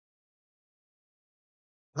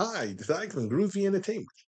Hi, Dyke from Groovy Entertainment.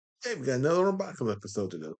 Hey, we got another unboxing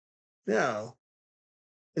episode to do. Now,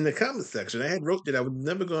 in the comment section, I had wrote that I was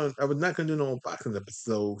not gonna do no unboxing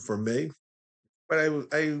episode for May, but I was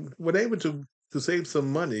able to save some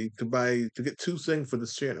money to get two things for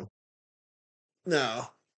this channel.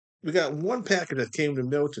 Now, we got one package that came in the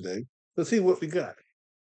mail today. Let's see what we got.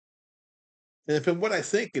 And if it's what I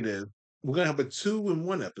think it is, we're gonna have a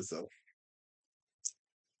 2-in-1 episode.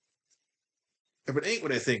 If it ain't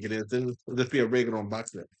what I think it is, then it'll just be a regular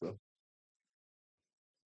unboxing episode.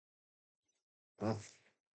 Well,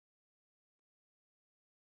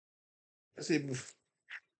 let's see.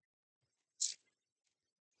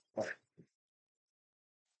 All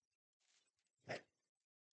right.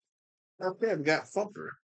 Okay, we got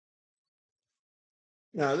Thumper.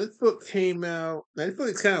 Now this book came out. Now this book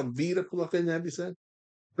is kind of beat up looking, have you said?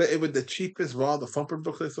 But it was the cheapest of all the Thumper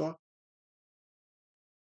books I saw.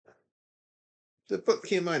 The book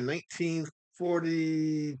came out in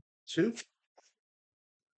 1942.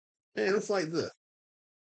 And it looks like this.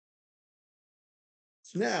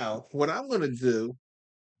 Now, what I'm going to do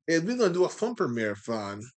is we're going to do a Thumper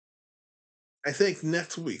marathon. I think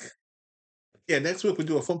next week. Yeah, next week we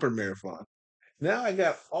do a Thumper marathon. Now I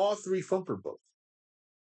got all three Thumper books.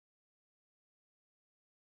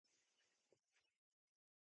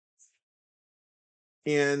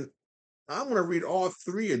 And I'm going to read all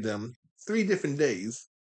three of them 3 different days.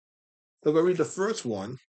 So we'll read the first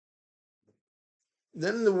one.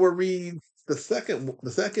 Then we'll read the second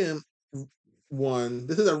one.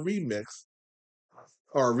 This is a remix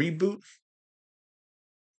or a reboot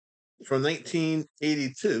from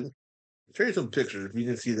 1982. I'll show you some pictures if you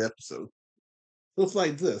didn't see the episode. Looks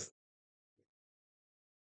like this.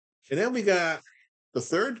 And then we got the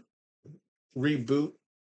third reboot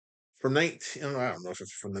from 19, I don't know if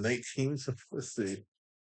it's from the 19th. Let's see.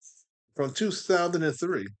 From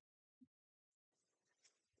 2003.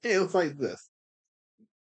 Yeah, it looks like this.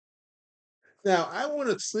 Now I want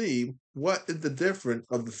to see what is the difference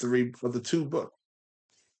of the two books.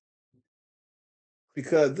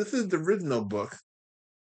 Because this is the original book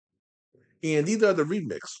and these are the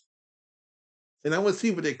remix. And I want to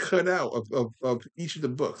see what they cut out of each of the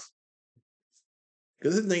books.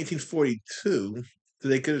 Because this is 1942, so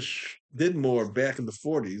they could have did more back in the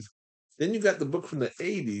 40s. Then you got the book from the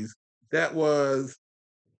 80s that was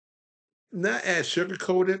not as sugar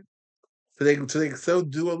coated, so they could still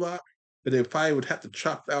do a lot, but they probably would have to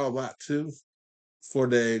chop out a lot too for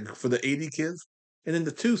the 80 kids. And then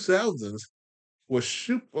the 2000s was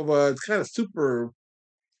kind of super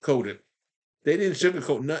coated. They didn't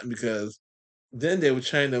sugarcoat nothing because then they were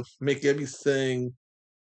trying to make everything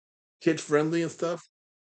kid friendly and stuff.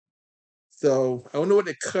 So I wonder what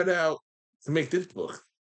they cut out to make this book.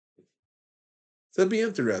 So it'd be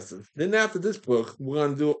interesting. Then after this book, we're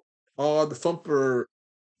gonna do all the Thumper,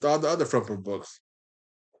 all the other Thumper books.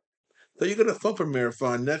 So you get a Thumper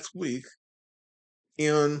marathon next week,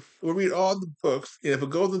 and we'll read all the books. And if it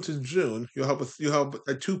goes into June, you'll have a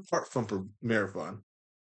 2-part Thumper marathon.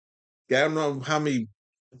 Yeah, I don't know how many.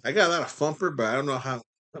 I got a lot of Thumper, but I don't know how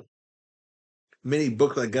many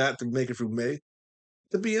books I got to make it through May.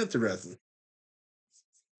 It'd be interesting.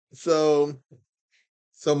 So,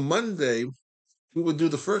 so Monday we would do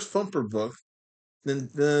the first Thumper book,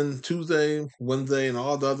 then Tuesday, Wednesday, and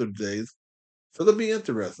all the other days. So it'll be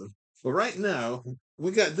interesting. But right now,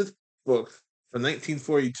 we got this book from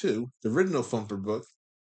 1942, the original Thumper book.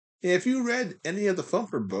 And if you read any of the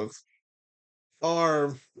Thumper books,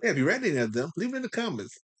 or yeah, if you read any of them, leave it in the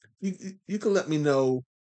comments. You can let me know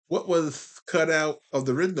what was cut out of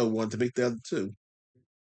the original one to make the other two.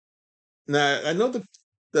 Now I know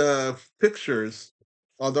the pictures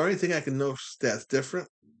are the only thing I can notice that's different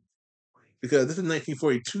because this is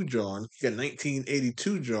 1942 John, you got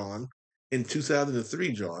 1982 John, and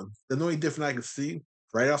 2003 John. The only difference I can see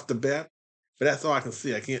right off the bat, but that's all I can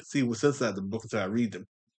see. I can't see what's inside the book until I read them.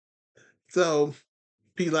 So,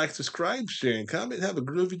 if you like, subscribe, share, and comment. Have a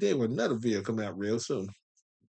groovy day with another video coming out real soon.